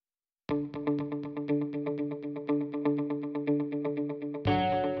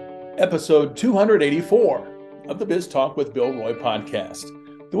Episode 284 of the Biztalk with Bill Roy podcast.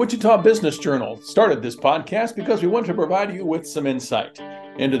 The Wichita Business Journal started this podcast because we want to provide you with some insight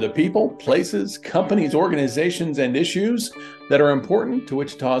into the people, places, companies, organizations, and issues that are important to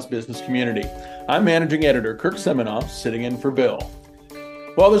Wichita's business community. I'm Managing Editor Kirk Seminoff, sitting in for Bill.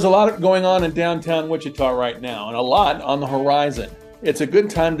 Well, there's a lot going on in downtown Wichita right now, and a lot on the horizon. It's a good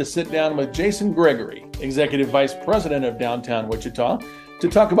time to sit down with Jason Gregory, Executive Vice President of Downtown Wichita, to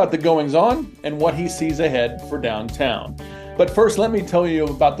talk about the goings-on and what he sees ahead for downtown. But first, let me tell you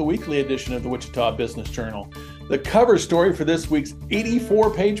about the weekly edition of the Wichita Business Journal. The cover story for this week's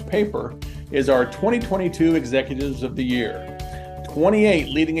 84-page paper is our 2022 Executives of the Year. 28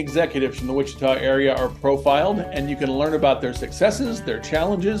 leading executives from the Wichita area are profiled, and you can learn about their successes, their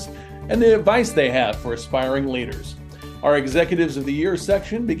challenges, and the advice they have for aspiring leaders. Our Executives of the Year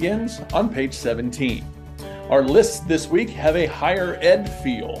section begins on page 17. Our lists this week have a higher ed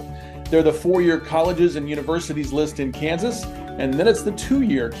feel. They're the 4-year colleges and universities list in Kansas, and then it's the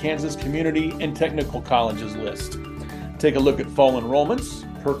 2-year Kansas Community and Technical Colleges list. Take a look at fall enrollments,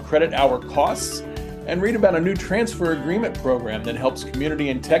 per credit hour costs, and read about a new transfer agreement program that helps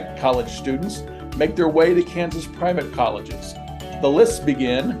community and tech college students make their way to Kansas private colleges. The lists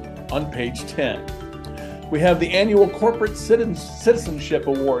begin on page 10. We have the annual Corporate Citizenship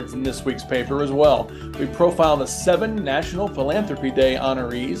Awards in this week's paper as well. We profile the 7 National Philanthropy Day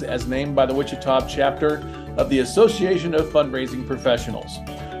honorees as named by the Wichita chapter of the Association of Fundraising Professionals.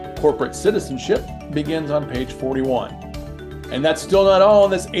 Corporate Citizenship begins on page 41. And that's still not all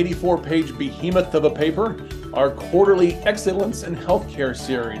in this 84-page behemoth of a paper. Our quarterly Excellence in Healthcare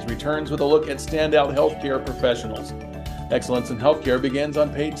series returns with a look at standout healthcare professionals. Excellence in Healthcare begins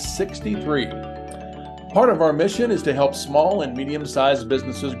on page 63. Part of our mission is to help small and medium-sized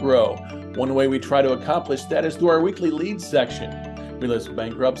businesses grow. One way we try to accomplish that is through our weekly leads section. We list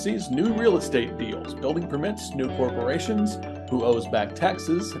bankruptcies, new real estate deals, building permits, new corporations, who owes back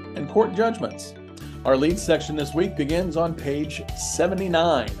taxes, and court judgments. Our leads section this week begins on page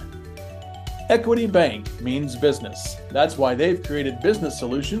 79. Equity Bank means business. That's why they've created business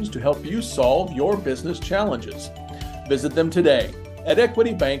solutions to help you solve your business challenges. Visit them today at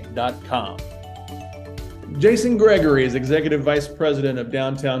equitybank.com. Jason Gregory is Executive Vice President of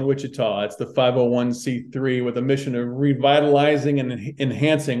Downtown Wichita. It's the 501c3 with a mission of revitalizing and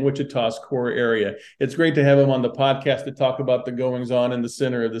enhancing Wichita's core area. It's great to have him on the podcast to talk about the goings-on in the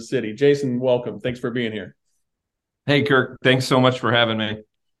center of the city. Jason, welcome. Thanks for being here. Hey, Kirk. Thanks so much for having me.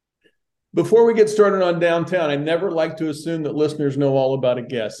 Before we get started on downtown, I never like to assume that listeners know all about a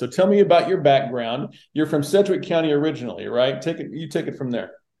guest. So tell me about your background. You're from Sedgwick County originally, right? You take it from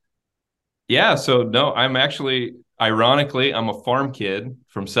there. Yeah, so no, I'm actually, ironically, I'm a farm kid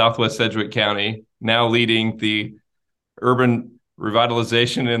from Southwest Sedgwick County, now leading the urban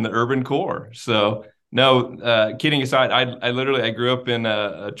revitalization in the urban core. So no, kidding aside, I grew up in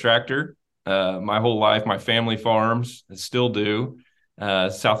a tractor my whole life. My family farms, I still do,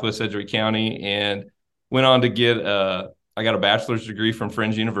 Southwest Sedgwick County, and went on to I got a bachelor's degree from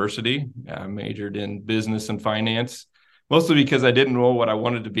Friends University. I majored in business and finance, mostly because I didn't know what I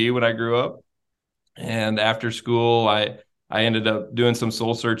wanted to be when I grew up. And after school, I ended up doing some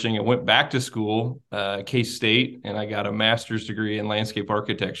soul searching and went back to school, K-State, and I got a master's degree in landscape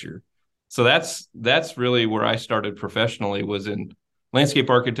architecture. So that's really where I started professionally, was in landscape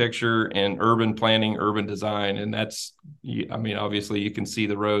architecture and urban planning, urban design. And obviously you can see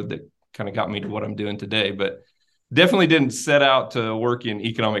the road that kind of got me to what I'm doing today, but definitely didn't set out to work in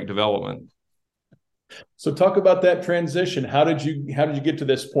economic development. So talk about that transition. How did you get to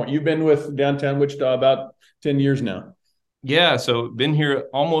this point? You've been with Downtown Wichita about 10 years now. Yeah, so been here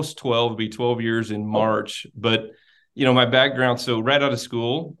almost 12, be 12 years in March. But, my background, so right out of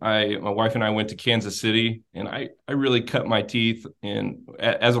school, my wife and I went to Kansas City, and I really cut my teeth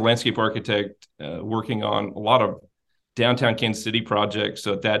as a landscape architect, working on a lot of downtown Kansas City projects.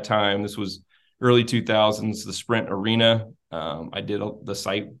 So at that time, this was early 2000s, the Sprint Arena. I did the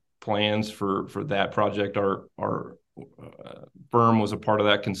site plans for that project. Our firm was a part of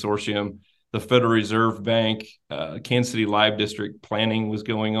that consortium. The Federal Reserve Bank, Kansas City Live District planning was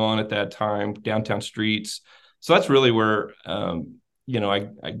going on at that time, downtown streets. So that's really where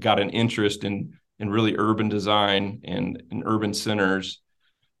I got an interest in really urban design and in urban centers.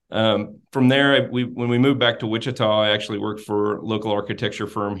 From there, when we moved back to Wichita, I actually worked for a local architecture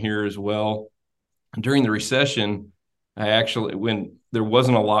firm here as well. And during the recession, when there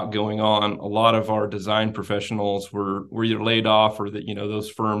wasn't a lot going on, a lot of our design professionals were either laid off or that, those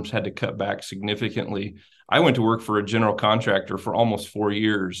firms had to cut back significantly. I went to work for a general contractor for almost 4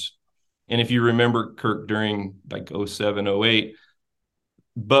 years. And if you remember, Kirk, during like '07, '08,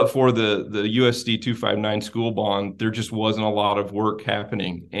 but for the USD 259 school bond, there just wasn't a lot of work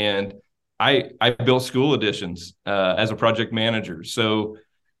happening. And I built school additions as a project manager. So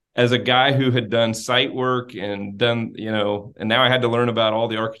as a guy who had done site work and done, and now I had to learn about all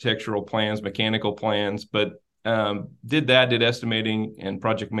the architectural plans, mechanical plans, but did estimating and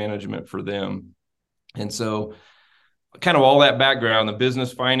project management for them. And so kind of all that background, the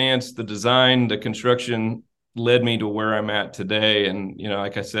business, finance, the design, the construction led me to where I'm at today. And,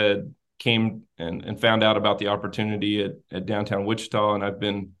 like I said, came and found out about the opportunity at downtown Wichita. And I've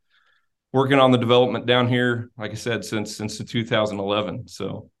been working on the development down here, like I said, since 2011.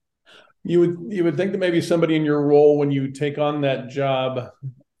 So you would think that maybe somebody in your role, when you take on that job,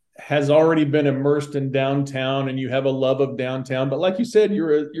 has already been immersed in downtown and you have a love of downtown. But like you said,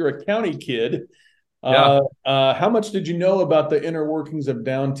 you're a county kid. yeah. How much did you know about the inner workings of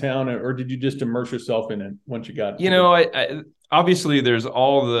downtown, or did you just immerse yourself in it once you got? I obviously there's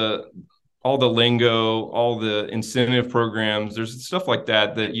all the lingo, all the incentive programs. There's stuff like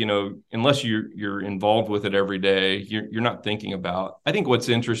that unless you're involved with it every day, you're not thinking about. I think what's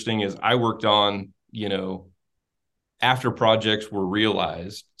interesting is I worked on after projects were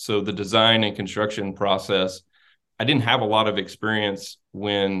realized. So the design and construction process, I didn't have a lot of experience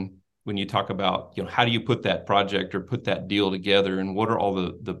when you talk about, how do you put that project or put that deal together, and what are all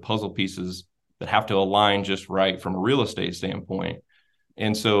the puzzle pieces that have to align just right from a real estate standpoint.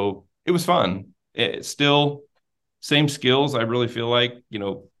 And so it was fun. It's still same skills. I really feel like,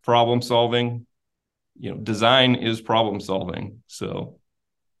 problem solving, design is problem solving. So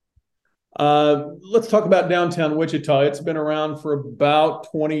let's talk about downtown Wichita. It's been around for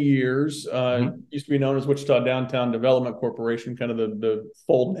about 20 years. Used to be known as Wichita Downtown Development Corporation, kind of the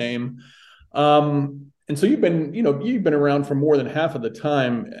full name. And so you've been around for more than half of the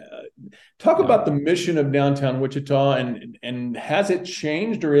time. Talk about the mission of downtown Wichita, and has it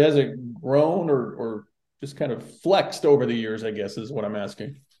changed, or has it grown, or just kind of flexed over the years, I guess is what I'm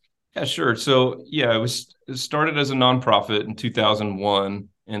asking. Yeah, sure. So it started as a nonprofit in 2001.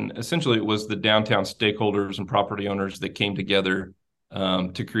 And essentially, it was the downtown stakeholders and property owners that came together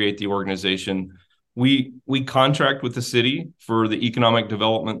to create the organization. We contract with the city for the economic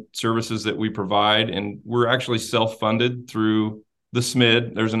development services that we provide, and we're actually self-funded through the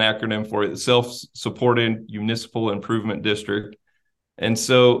SMID. There's an acronym for it, Self-Supported Municipal Improvement District. And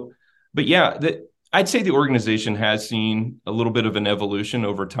so, but yeah, I'd say the organization has seen a little bit of an evolution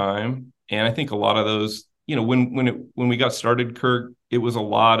over time. And I think a lot of those, when we got started, Kirk, it was a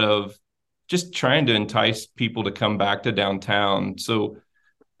lot of just trying to entice people to come back to downtown. So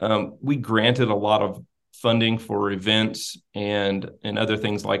we granted a lot of funding for events and other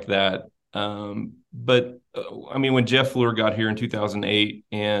things like that. But when Jeff Fleur got here in 2008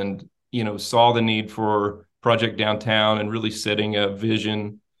 and, saw the need for Project Downtown and really setting a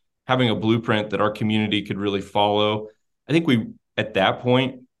vision, having a blueprint that our community could really follow, I think at that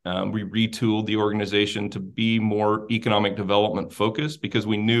point, we retooled the organization to be more economic development focused, because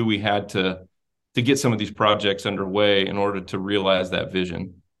we knew we had to get some of these projects underway in order to realize that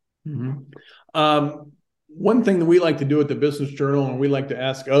vision. Mm-hmm. One thing that we like to do at the Business Journal, and we like to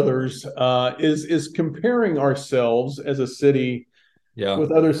ask others, is comparing ourselves as a city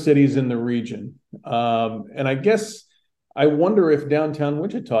with other cities in the region. And I guess I wonder if downtown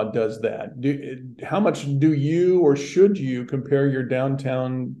Wichita does that. How much do you, or should you, compare your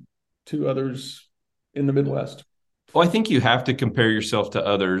downtown to others in the Midwest? Well, I think you have to compare yourself to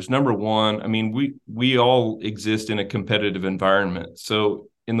others. Number one, we all exist in a competitive environment. So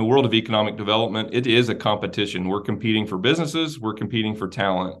in the world of economic development, it is a competition. We're competing for businesses, we're competing for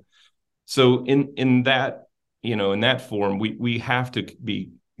talent. So in that, in that form, we have to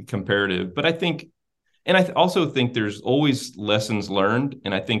be comparative. But I think, and I also think there's always lessons learned.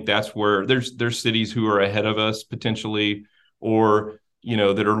 And I think that's where there's cities who are ahead of us potentially, or,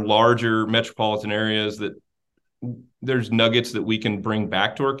 that are larger metropolitan areas that there's nuggets that we can bring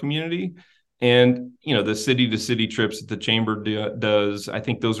back to our community. And, the city to city trips that the chamber does, I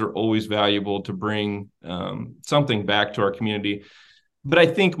think those are always valuable to bring something back to our community. But I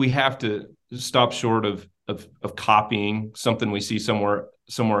think we have to stop short of copying something we see somewhere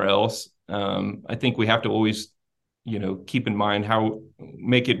else. I think we have to always, keep in mind how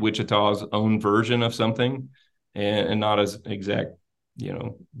make it Wichita's own version of something, and not as exact,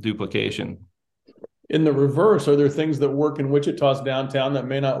 duplication. In the reverse, are there things that work in Wichita's downtown that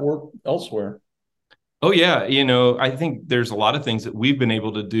may not work elsewhere? Oh, yeah. I think there's a lot of things that we've been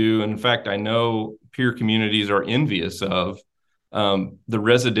able to do. In fact, I know peer communities are envious of. The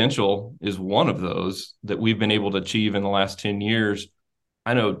residential is one of those that we've been able to achieve in the last 10 years.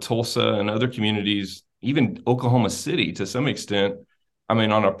 I know Tulsa and other communities, even Oklahoma City to some extent, I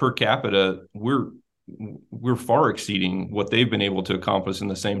mean, on a per capita, we're far exceeding what they've been able to accomplish in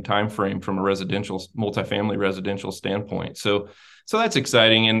the same time frame from a multifamily residential standpoint. So that's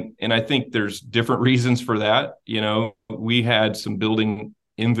exciting, and I think there's different reasons for that. We had some building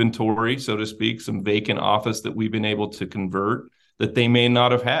inventory, so to speak, some vacant office that we've been able to convert that they may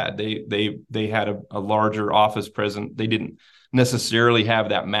not have had. They had a larger office present. They didn't necessarily have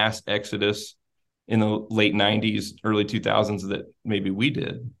that mass exodus in the late 90s, early 2000s that maybe we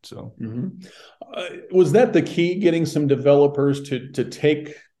did. So was that the key, getting some developers to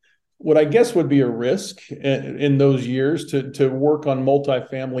take what I guess would be a risk in those years to work on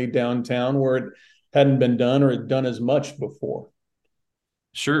multifamily downtown where it hadn't been done or done as much before?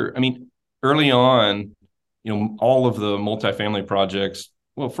 Sure. I mean, early on, all of the multifamily projects,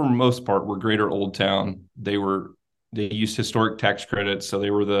 well, for the most part, were Greater Old Town. They used historic tax credits, so they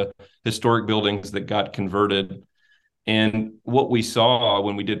were the historic buildings that got converted. And what we saw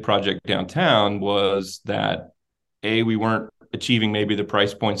when we did Project Downtown was that we weren't achieving maybe the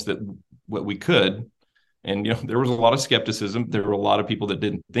price points that what we could. And there was a lot of skepticism. There were a lot of people that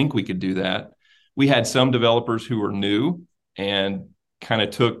didn't think we could do that. We had some developers who were new and kind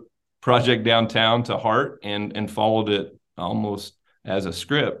of took Project Downtown to heart and followed it almost as a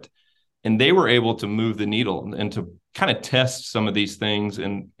script. And they were able to move the needle and to kind of test some of these things.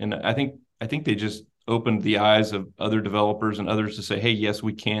 And I think they just opened the eyes of other developers and others to say, hey, yes,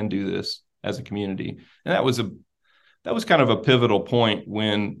 we can do this as a community. And that was kind of a pivotal point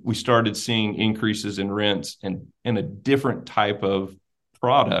when we started seeing increases in rents and a different type of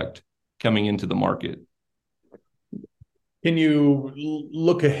product coming into the market. Can you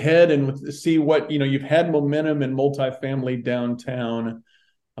look ahead and see what, you've had momentum in multifamily downtown.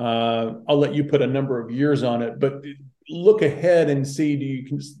 I'll let you put a number of years on it, but look ahead and see,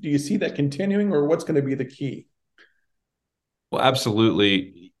 do you see that continuing, or what's going to be the key? Well,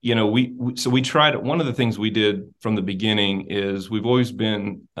 absolutely. We tried, one of the things we did from the beginning is it's always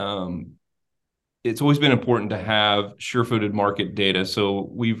been important to have sure-footed market data. So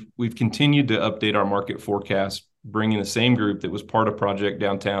we've continued to update our market forecast, bringing the same group that was part of Project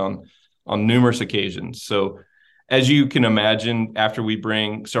Downtown on numerous occasions. So as you can imagine, after we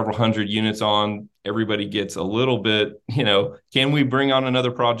bring several hundred units on, everybody gets a little bit, can we bring on another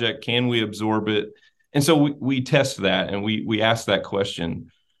project? Can we absorb it? And so we test that, and we ask that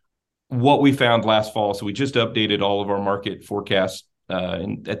question. What we found last fall, so we just updated all of our market forecasts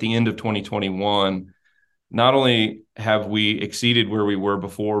at the end of 2021. Not only have we exceeded where we were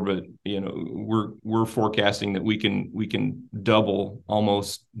before, but we're forecasting that we can double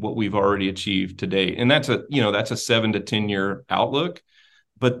almost what we've already achieved to date, and that's a 7 to 10 year outlook.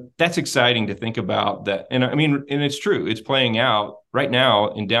 But that's exciting to think about that, and I mean, and it's true, it's playing out right now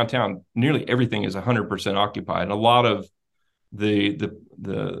in downtown. Nearly everything is 100% occupied. A lot of the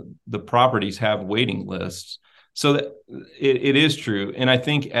properties have waiting lists. So that it is true. And I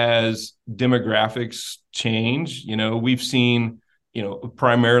think as demographics change, we've seen,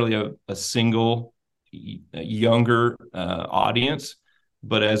 primarily a single younger audience.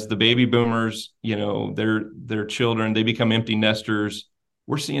 But as the baby boomers, their children, they become empty nesters.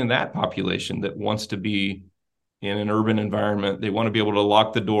 We're seeing that population that wants to be in an urban environment. They want to be able to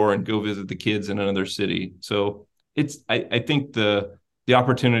lock the door and go visit the kids in another city. So I think the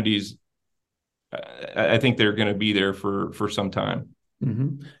opportunities, I think they're going to be there for some time.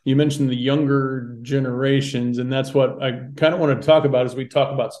 Mm-hmm. You mentioned the younger generations, and that's what I kind of want to talk about as we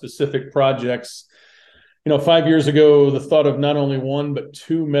talk about specific projects. 5 years ago, the thought of not only one but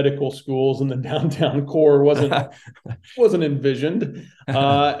two medical schools in the downtown core wasn't envisioned,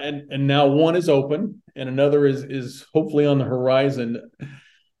 and now one is open and another is hopefully on the horizon.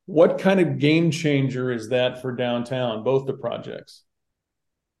 What kind of game changer is that for downtown, both the projects?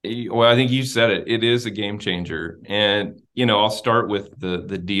 Well, I think you said it. It is a game changer. And, I'll start with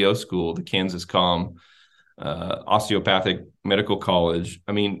the DO school, the Kansas Com Osteopathic Medical College.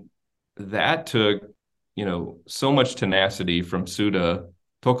 I mean, that took, so much tenacity from Suda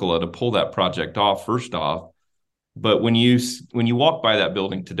Tokola to pull that project off, first off. But when you walk by that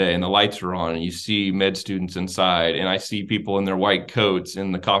building today and the lights are on and you see med students inside, and I see people in their white coats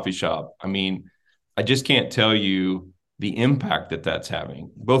in the coffee shop, I mean, I just can't tell you the impact that that's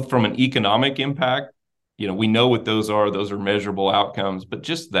having, both from an economic impact. We know what those are measurable outcomes, but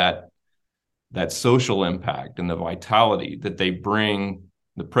just that social impact and the vitality that they bring,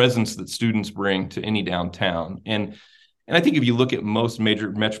 the presence that students bring to any downtown. And I think if you look at most major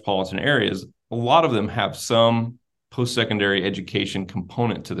metropolitan areas, a lot of them have some post-secondary education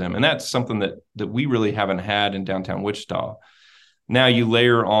component to them. And that's something that we really haven't had in downtown Wichita. Now you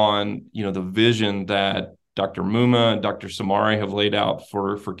layer on, the vision that Dr. Muma and Dr. Samari have laid out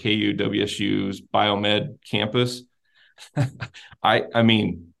for KU WSU's biomed campus. I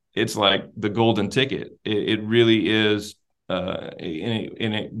mean, it's like the golden ticket. It really is, and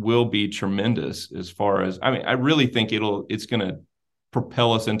it will be tremendous as far as, I really think it's going to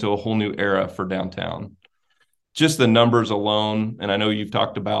propel us into a whole new era for downtown. Just the numbers alone, and I know you've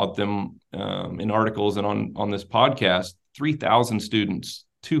talked about them in articles and on this podcast, 3,000 students,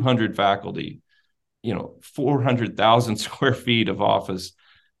 200 faculty, 400,000 square feet of office,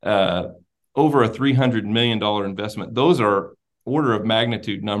 over a $300 million investment. Those are order of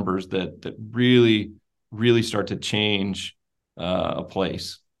magnitude numbers that really, really start to change a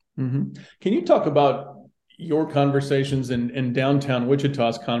place. Mm-hmm. Can you talk about your conversations and downtown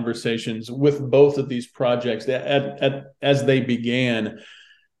Wichita's conversations with both of these projects as they began?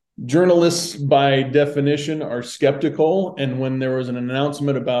 Journalists, by definition, are skeptical. And when there was an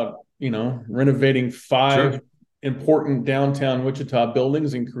announcement about, renovating 5 Sure. important downtown Wichita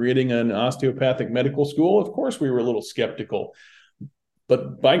buildings and creating an osteopathic medical school, of course, we were a little skeptical.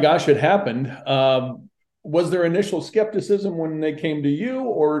 But by gosh, it happened. Was there initial skepticism when they came to you,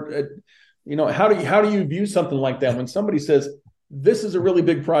 or how do you view something like that when somebody says, this is a really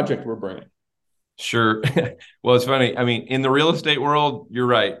big project we're bringing? Sure. Well, it's funny. I mean, in the real estate world, you're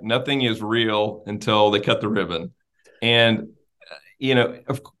right. Nothing is real until they cut the ribbon. And,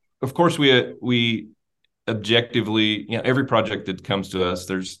 of course, we objectively, every project that comes to us,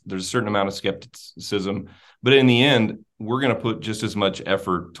 there's a certain amount of skepticism. But in the end, we're going to put just as much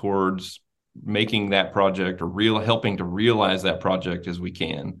effort towards making that project or helping to realize that project as we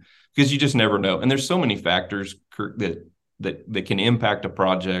can, because you just never know. And there's so many factors that can impact a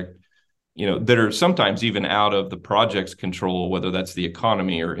project, that are sometimes even out of the project's control, whether that's the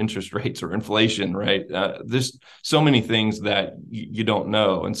economy or interest rates or inflation, right? There's so many things that you don't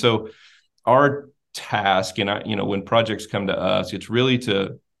know. And so our task, and when projects come to us, it's really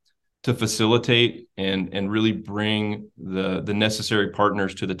to facilitate and really bring the necessary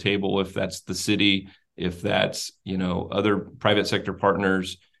partners to the table. If that's the city, if that's, other private sector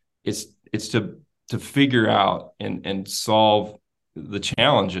partners, it's to figure out and solve the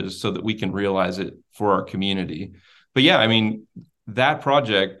challenges so that we can realize it for our community. But yeah, I mean, that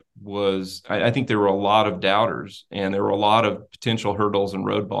project was, I think there were a lot of doubters and there were a lot of potential hurdles and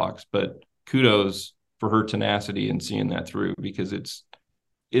roadblocks, but kudos for her tenacity in seeing that through, because it's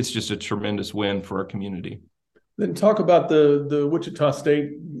just a tremendous win for our community. Then talk about the Wichita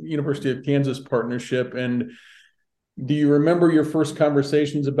State University of Kansas partnership. And do you remember your first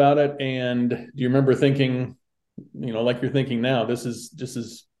conversations about it? And do you remember thinking, like you're thinking now, this is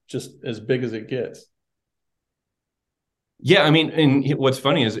just as big as it gets? Yeah, I mean, and what's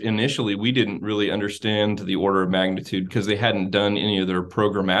funny is initially we didn't really understand the order of magnitude because they hadn't done any of their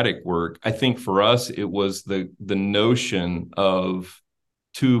programmatic work. I think for us, it was the notion of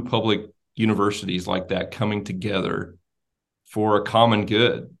 2 public universities like that coming together for a common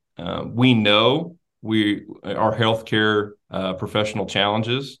good. We know our healthcare professional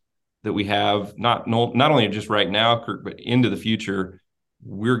challenges that we have, not only just right now, Kirk, but into the future.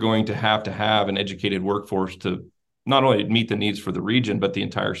 We're going to have an educated workforce to not only meet the needs for the region, but the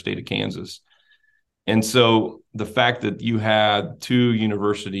entire state of Kansas. And so the fact that you had 2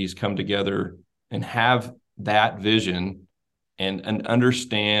 universities come together and have that vision and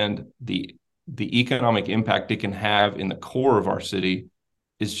understand the economic impact it can have in the core of our city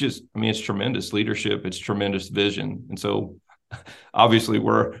is just, it's tremendous leadership. It's tremendous vision. And so obviously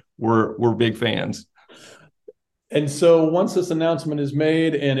we're big fans. And so once this announcement is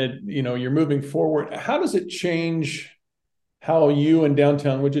made and you're moving forward, how does it change how you and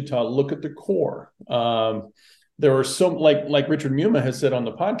downtown Wichita look at the core? There are like Richard Muma has said on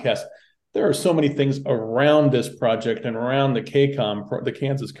the podcast, there are so many things around this project and around the the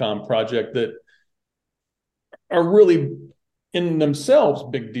Kansas Com project that are really in themselves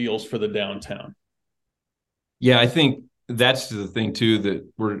big deals for the downtown. Yeah, I think that's the thing too that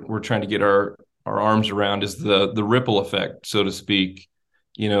we're trying to get our arms around is the ripple effect, so to speak.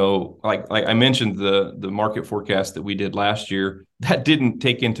 Like I mentioned, the market forecast that we did last year, that didn't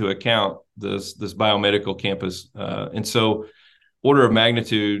take into account this biomedical campus, and so order of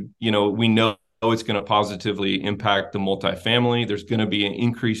magnitude, we know it's going to positively impact the multifamily. There's going to be an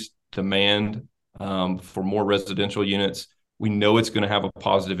increased demand for more residential units. We know it's going to have a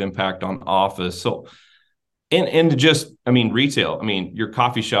positive impact on office. So, and just, retail, your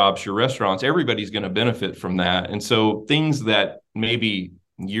coffee shops, your restaurants, everybody's going to benefit from that. And so things that maybe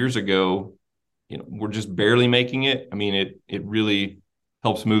years ago, we're just barely making it. It really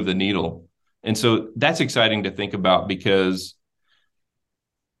helps move the needle. And so that's exciting to think about because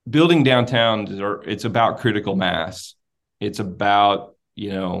building downtown, it's about critical mass. It's about,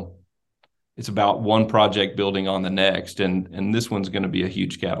 it's about one project building on the next. And this one's going to be a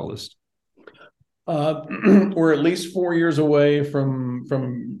huge catalyst. We're at least 4 years away from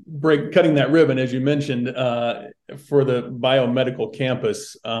cutting that ribbon, as you mentioned, for the biomedical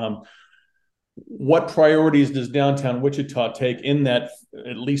campus. What priorities does downtown Wichita take in that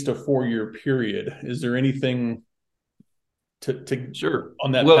at least a 4-year period? Is there anything to Sure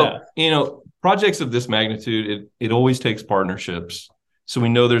on that well path? Projects of this magnitude, it always takes partnerships. So we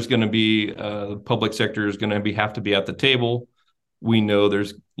know there's going to be public sector is going to have to be at the table. We know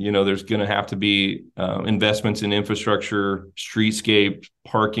there's going to have to be investments in infrastructure, streetscape,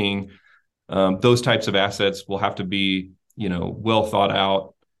 parking. Those types of assets will have to be well thought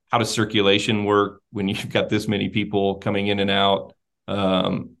out. How does circulation work when you've got this many people coming in and out?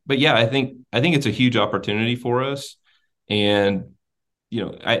 But yeah, I think it's a huge opportunity for us. And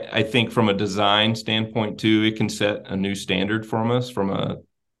I think from a design standpoint too, it can set a new standard for us from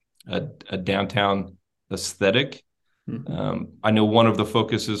a downtown aesthetic. Mm-hmm. I know one of the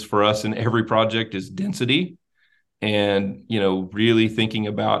focuses for us in every project is density, and really thinking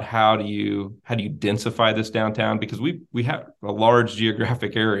about how do you densify this downtown, because we have a large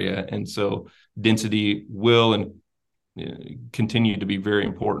geographic area, and so density will and continue to be very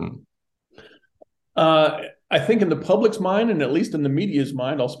important. I think in the public's mind, and at least in the media's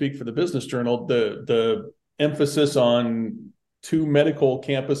mind, I'll speak for the Business Journal, the emphasis on two medical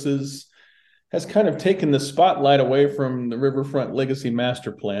campuses has kind of taken the spotlight away from the Riverfront Legacy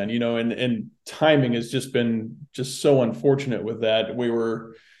Master Plan, and timing has just been so unfortunate with that.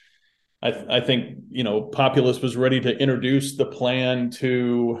 I think, Populous was ready to introduce the plan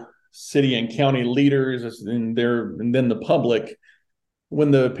to city and county leaders and then the public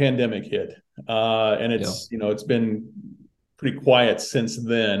when the pandemic hit. And it's been pretty quiet since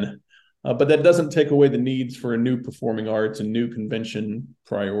then. But that doesn't take away the needs for a new performing arts and new convention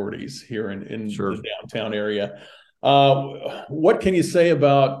priorities here in Sure. the downtown area. What can you say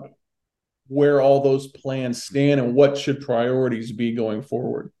about where all those plans stand and what should priorities be going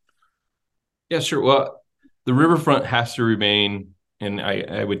forward? Yeah, sure. Well, the riverfront has to remain, and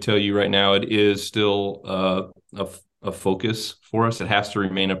I would tell you right now, it is still a focus for us. It has to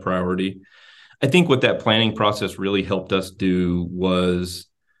remain a priority. I think what that planning process really helped us do was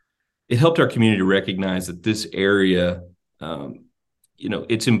it helped our community recognize that this area,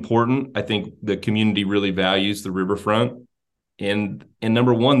 it's important. I think the community really values the riverfront, and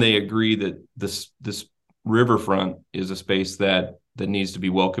number one, they agree that this riverfront is a space that needs to be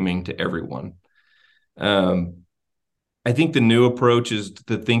welcoming to everyone. I think the new approach is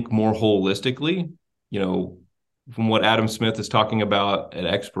to think more holistically. From what Adam Smith is talking about at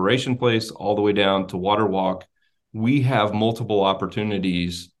Exploration Place all the way down to Water Walk, we have multiple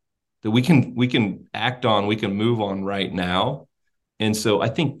opportunities that we can act on, we can move on right now. And so I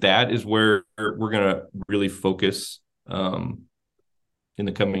think that is where we're going to really focus in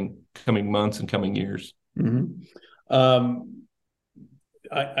the coming months and coming years. Mm-hmm.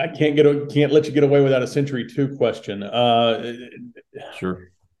 I can't let you get away without a Century 2 question.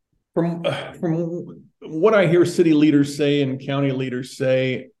 Sure. From what I hear city leaders say and county leaders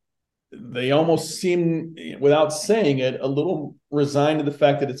say, they almost seem, without saying it, a little resigned to the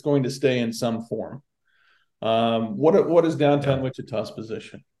fact that it's going to stay in some form. What is downtown Wichita's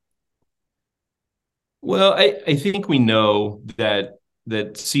position? Well, I think we know that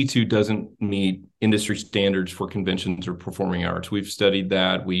C2 doesn't meet industry standards for conventions or performing arts. We've studied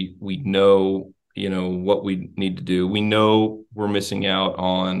that. We know, what we need to do. We know we're missing out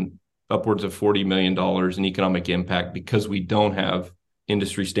on upwards of $40 million in economic impact because we don't have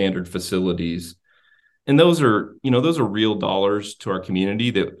industry standard facilities. And those are real dollars to our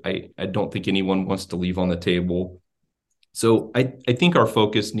community that I don't think anyone wants to leave on the table. So I think our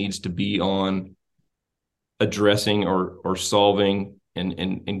focus needs to be on addressing or solving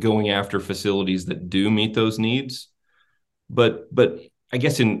and going after facilities that do meet those needs. But I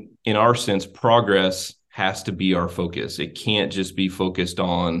guess in our sense, progress has to be our focus. It can't just be focused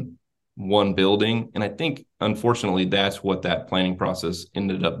on one building. And I think, unfortunately, that's what that planning process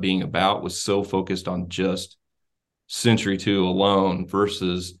ended up being about, was so focused on just Century 2 alone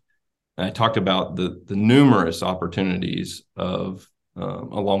versus, and I talked about the numerous opportunities of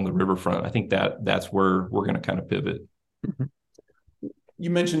along the riverfront. I think that's where we're going to kind of pivot. You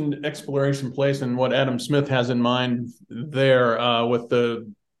mentioned Exploration Place and what Adam Smith has in mind there with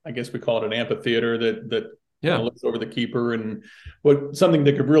I guess we call it an amphitheater that looks over the keeper, and something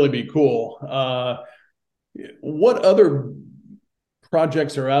that could really be cool. What other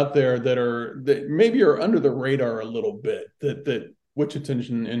projects are out there that maybe are under the radar a little bit that Wichitans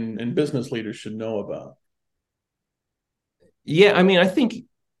and business leaders should know about? Yeah,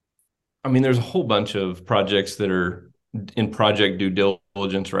 there's a whole bunch of projects that are in project due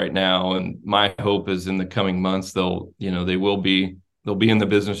diligence right now, and my hope is in the coming months they'll be in the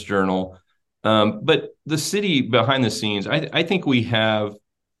Business Journal. But the city behind the scenes, I think we have.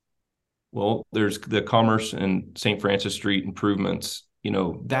 Well, there's the Commerce and St. Francis Street improvements.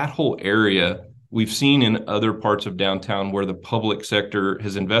 That whole area we've seen in other parts of downtown where the public sector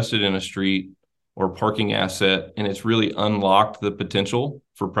has invested in a street or parking asset, and it's really unlocked the potential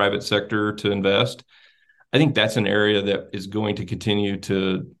for private sector to invest. I think that's an area that is going to continue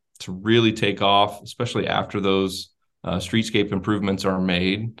to really take off, especially after those streetscape improvements are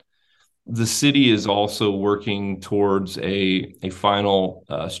made. The city is also working towards a final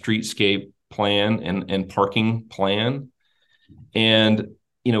streetscape plan and parking plan. And,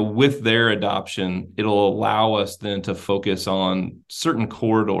 with their adoption, it'll allow us then to focus on certain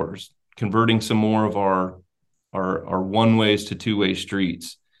corridors, converting some more of our one-ways to two-way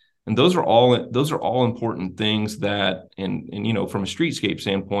streets. And those are all important things that, and from a streetscape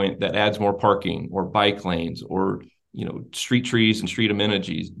standpoint, that adds more parking or bike lanes or street trees and street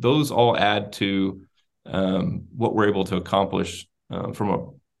amenities. Those all add to what we're able to accomplish from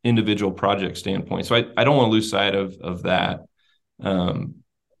an individual project standpoint. So I don't want to lose sight of that.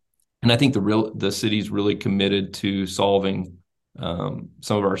 And I think the city's really committed to solving some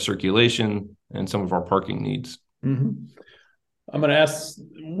of our circulation and some of our parking needs. Mm-hmm. I'm going to ask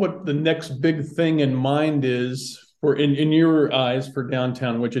what the next big thing in mind is for in your eyes for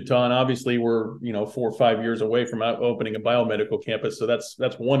downtown Wichita. And obviously we're 4 or 5 years away from opening a biomedical campus, so that's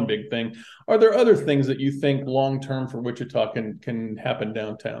one big thing. Are there other things that you think long term for Wichita can happen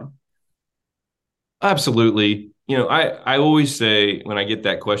downtown? Absolutely. I always say when I get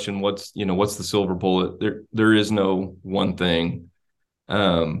that question, what's the silver bullet? There is no one thing.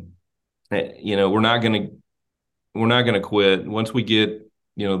 We're not going to quit. Once we get,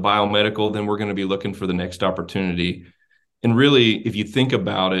 biomedical, then we're going to be looking for the next opportunity. And really, if you think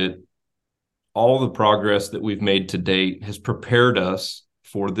about it, all the progress that we've made to date has prepared us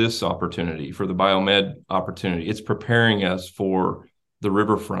for this opportunity, for the biomed opportunity. It's preparing us for the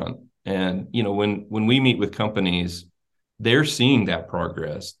riverfront. And, when we meet with companies, they're seeing that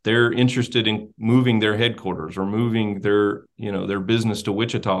progress. They're interested in moving their headquarters or moving their business to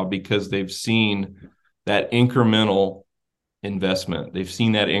Wichita because they've seen that incremental investment. They've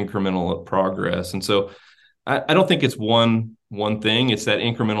seen that incremental progress. And so I don't think it's one thing. It's that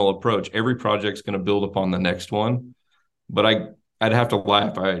incremental approach. Every project's going to build upon the next one. But I'd have to lie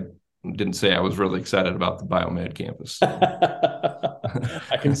if I didn't say I was really excited about the biomed campus.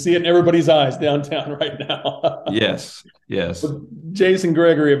 I can see it in everybody's eyes downtown right now. Yes. Well, Jason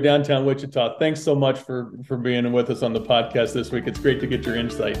Gregory of Downtown Wichita, thanks so much for being with us on the podcast this week. It's great to get your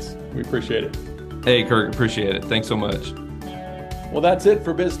insights. We appreciate it. Hey, Kirk, appreciate it. Thanks so much. Well, that's it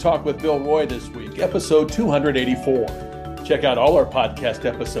for Biz Talk with Bill Roy this week, episode 284. Check out all our podcast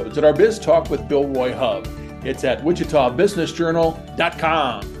episodes at our Biz Talk with Bill Roy hub. It's at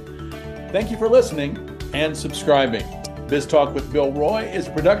wichitabusinessjournal.com. Thank you for listening and subscribing. Biz Talk with Bill Roy is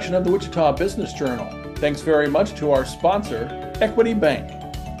a production of the Wichita Business Journal. Thanks very much to our sponsor, Equity Bank.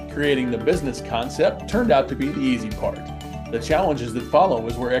 Creating the business concept turned out to be the easy part. The challenges that follow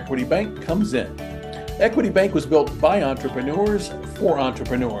is where Equity Bank comes in. Equity Bank was built by entrepreneurs for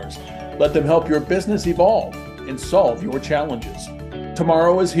entrepreneurs. Let them help your business evolve and solve your challenges.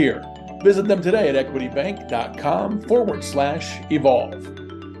 Tomorrow is here. Visit them today at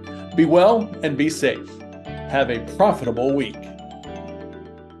equitybank.com/evolve. Be well and be safe. Have a profitable week.